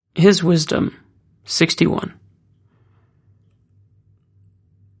His wisdom, 61.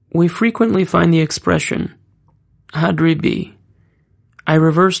 We frequently find the expression, Rebbe, I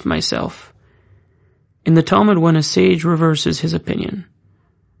reversed myself, in the Talmud when a sage reverses his opinion.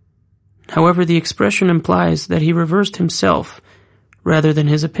 However, the expression implies that he reversed himself rather than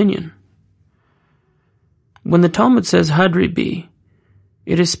his opinion. When the Talmud says Rebbe,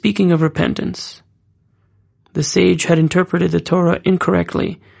 it is speaking of repentance. The sage had interpreted the Torah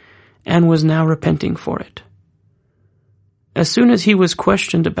incorrectly and was now repenting for it. As soon as he was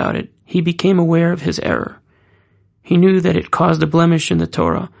questioned about it, he became aware of his error. He knew that it caused a blemish in the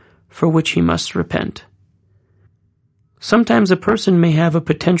Torah for which he must repent. Sometimes a person may have a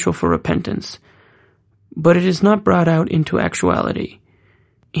potential for repentance, but it is not brought out into actuality.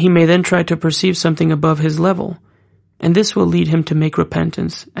 He may then try to perceive something above his level, and this will lead him to make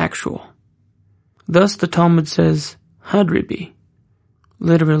repentance actual. Thus the Talmud says, Rebbe,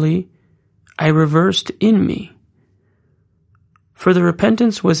 literally, I reversed in me. For the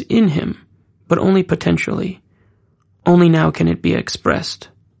repentance was in him, but only potentially. Only now can it be expressed.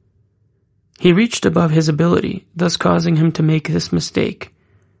 He reached above his ability, thus causing him to make this mistake.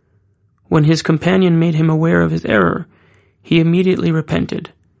 When his companion made him aware of his error, he immediately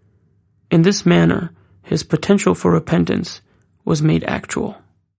repented. In this manner, his potential for repentance was made actual.